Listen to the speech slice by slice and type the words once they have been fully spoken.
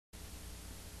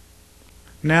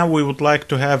Now we would like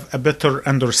to have a better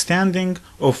understanding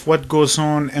of what goes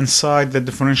on inside the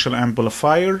differential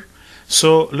amplifier.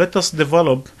 So let us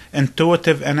develop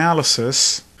intuitive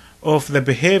analysis of the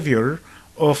behavior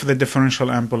of the differential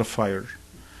amplifier.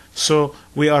 So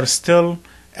we are still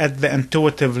at the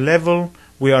intuitive level.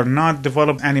 We are not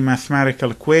developing any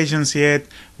mathematical equations yet.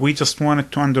 We just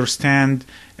wanted to understand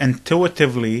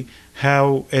intuitively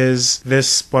how is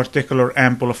this particular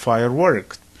amplifier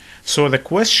work. So the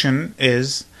question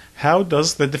is, how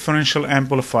does the differential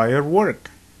amplifier work?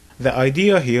 The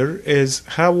idea here is,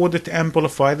 how would it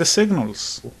amplify the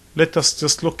signals? Let us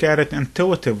just look at it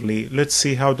intuitively. Let's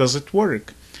see how does it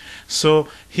work. So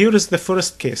here is the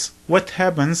first case. What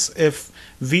happens if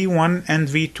V1 and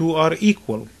V2 are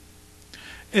equal?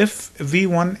 If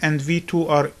V1 and V2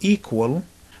 are equal,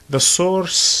 the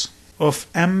source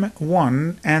of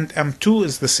M1 and M2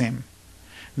 is the same.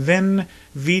 Then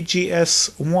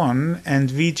VGS1 and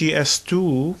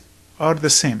VGS2 are the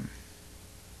same,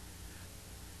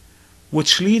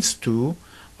 which leads to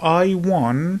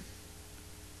I1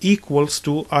 equals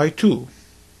to I2,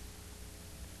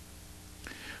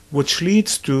 which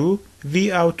leads to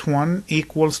Vout1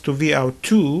 equals to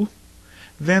Vout2.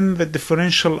 Then the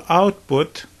differential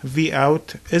output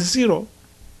Vout is 0.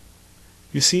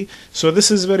 You see? So this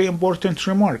is very important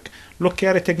remark. Look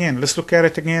at it again. Let's look at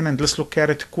it again and let's look at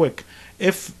it quick.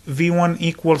 If V1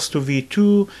 equals to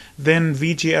V2, then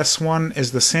VGS1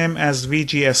 is the same as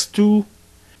VGS2.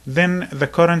 Then the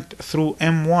current through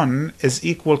M1 is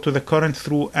equal to the current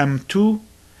through M2.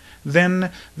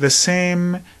 Then the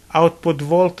same output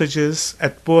voltages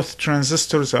at both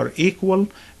transistors are equal.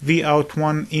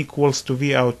 Vout1 equals to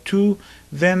Vout2.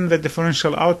 Then the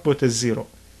differential output is 0.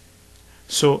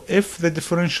 So if the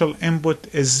differential input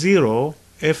is 0,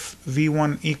 if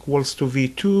V1 equals to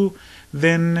V2,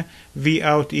 then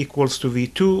Vout equals to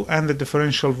V2 and the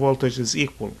differential voltage is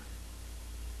equal.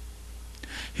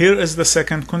 Here is the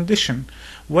second condition.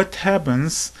 What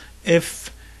happens if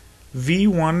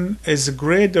V1 is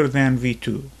greater than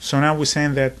V2? So now we're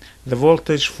saying that the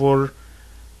voltage for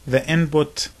the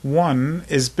input 1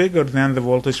 is bigger than the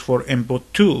voltage for input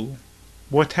 2.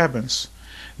 What happens?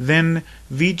 Then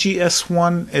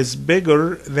VGS1 is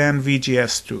bigger than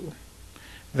VGS2.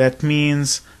 That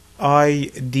means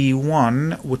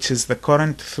ID1, which is the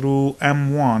current through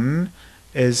M1,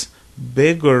 is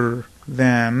bigger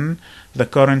than the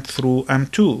current through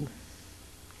M2.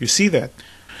 You see that?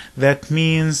 That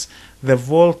means the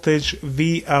voltage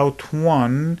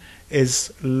Vout1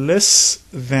 is less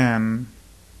than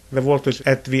the voltage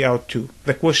at Vout2.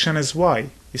 The question is why?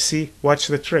 You see, watch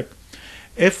the trick.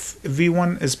 If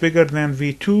V1 is bigger than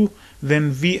V2,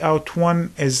 then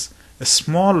Vout1 is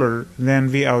smaller than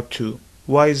Vout2.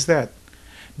 Why is that?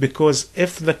 Because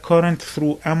if the current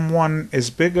through M1 is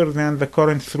bigger than the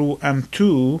current through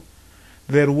M2,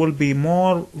 there will be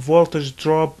more voltage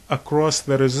drop across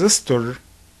the resistor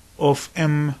of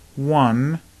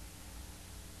M1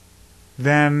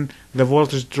 than the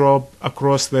voltage drop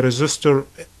across the resistor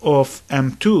of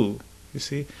M2. You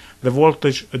see, the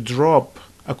voltage drop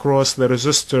across the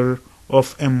resistor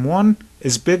of M1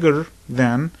 is bigger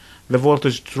than the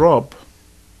voltage drop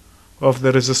of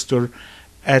the resistor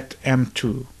at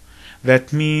M2.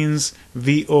 That means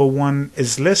VO1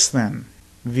 is less than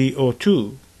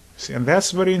VO2. See, and that's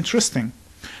very interesting.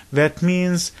 That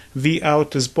means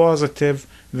Vout is positive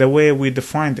the way we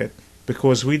defined it,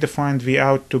 because we defined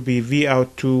Vout to be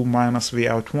Vout2 minus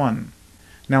Vout1.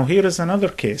 Now here is another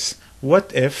case.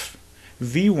 What if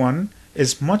V1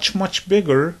 is much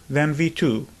bigger than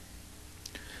V2?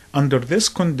 Under this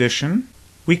condition,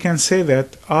 we can say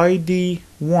that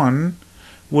ID1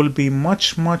 will be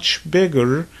much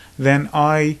bigger than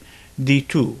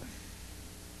ID2.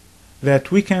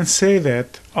 That we can say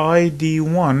that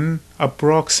ID1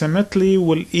 approximately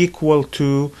will equal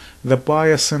to the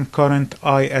biasing current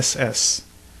ISS.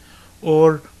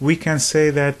 Or we can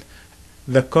say that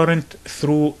the current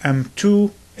through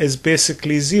M2 is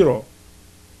basically 0.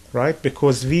 Right?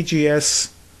 Because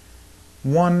VGS1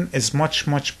 is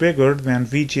much bigger than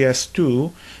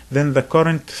VGS2, then the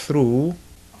current through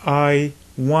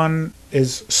I1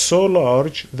 is so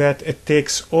large that it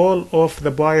takes all of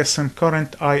the biasing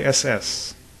current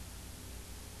ISS.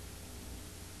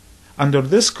 Under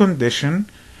this condition,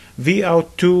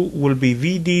 Vout2 will be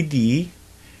VDD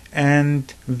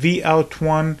and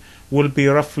Vout1 will be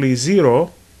roughly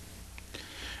 0.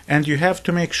 And you have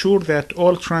to make sure that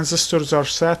all transistors are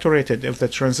saturated. If the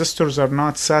transistors are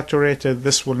not saturated,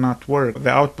 this will not work.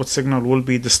 The output signal will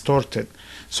be distorted.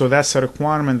 So that's a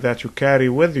requirement that you carry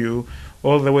with you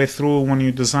all the way through when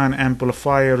you design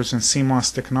amplifiers and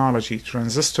CMOS technology.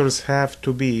 Transistors have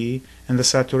to be in the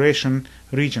saturation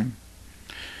region.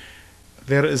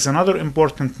 There is another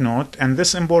important note, and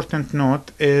this important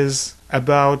note is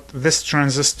about this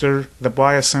transistor, the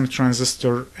bias-in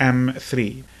transistor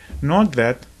M3. Note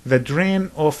that the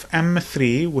drain of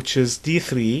M3, which is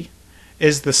D3,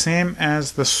 is the same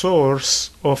as the source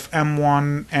of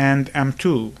M1 and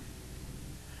M2.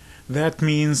 That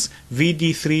means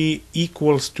VD3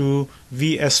 equals to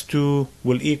VS2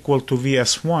 will equal to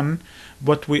VS1,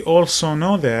 but we also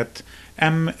know that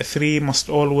M3 must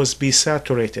always be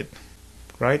saturated,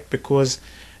 right? Because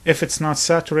if it's not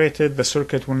saturated, the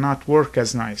circuit will not work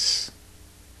as nice.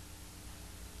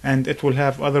 And it will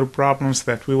have other problems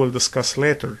that we will discuss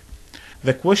later.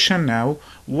 The question now,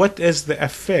 what is the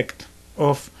effect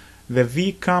of the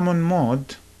V common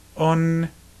mode on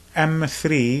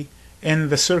M3 in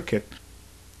the circuit?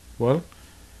 Well,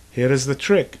 here is the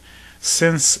trick.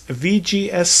 Since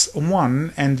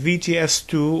VGS1 and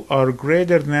VGS2 are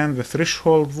greater than the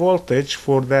threshold voltage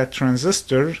for that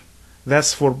transistor,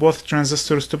 that's for both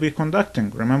transistors to be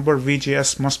conducting. Remember,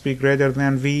 VGS must be greater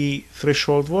than V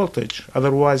threshold voltage.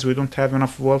 Otherwise, we don't have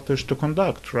enough voltage to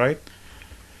conduct, right?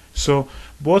 So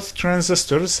both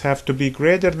transistors have to be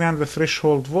greater than the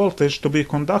threshold voltage to be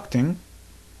conducting,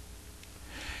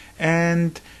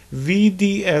 and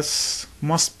VDS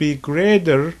must be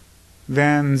greater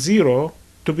than 0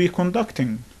 to be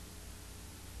conducting.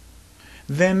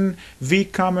 Then V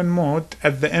common mode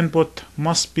at the input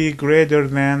must be greater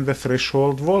than the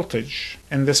threshold voltage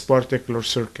in this particular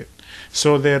circuit.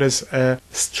 So there is a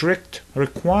strict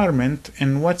requirement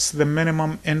in what's the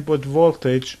minimum input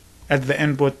voltage at the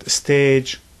input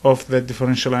stage of the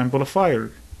differential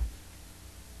amplifier.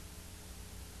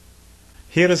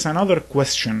 Here is another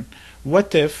question.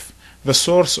 What if the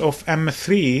source of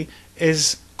M3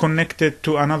 is connected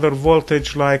to another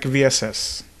voltage like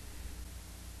VSS?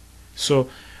 So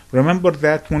remember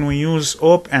that when we use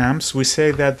op amps, we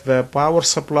say that the power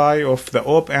supply of the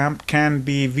op amp can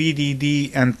be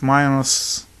VDD and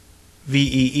minus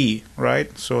VEE,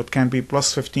 right? So it can be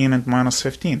plus 15 and minus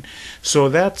 15. So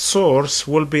that source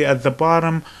will be at the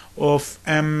bottom of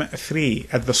M3,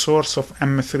 at the source of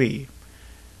M3,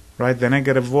 right? The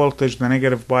negative voltage, the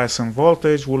negative biasing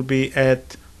voltage will be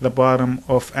at the bottom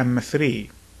of M3.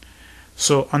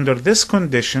 So under this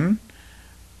condition,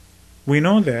 we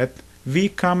know that V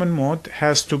common mode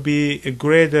has to be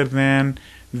greater than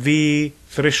V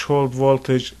threshold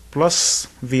voltage plus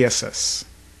VSS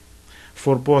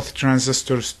for both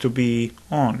transistors to be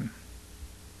on.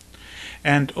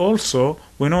 And also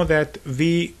we know that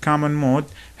V common mode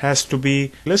has to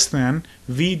be less than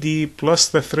VD plus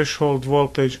the threshold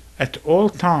voltage at all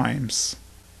times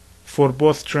for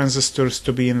both transistors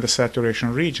to be in the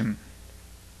saturation region.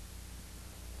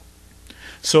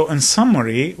 So in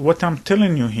summary, what I'm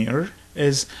telling you here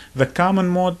is the common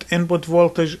mode input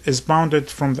voltage is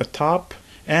bounded from the top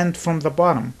and from the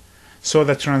bottom. So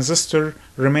the transistor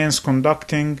remains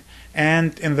conducting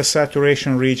and in the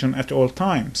saturation region at all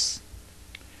times.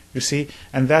 You see,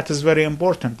 and that is very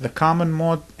important. The common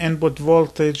mode input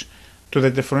voltage to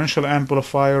the differential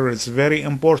amplifier is very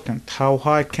important. How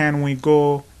high can we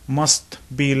go must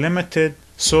be limited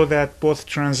so that both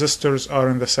transistors are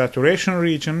in the saturation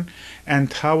region,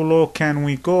 and how low can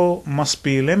we go must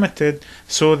be limited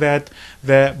so that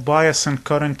the bias and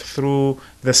current through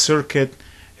the circuit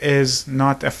is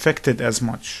not affected as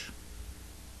much.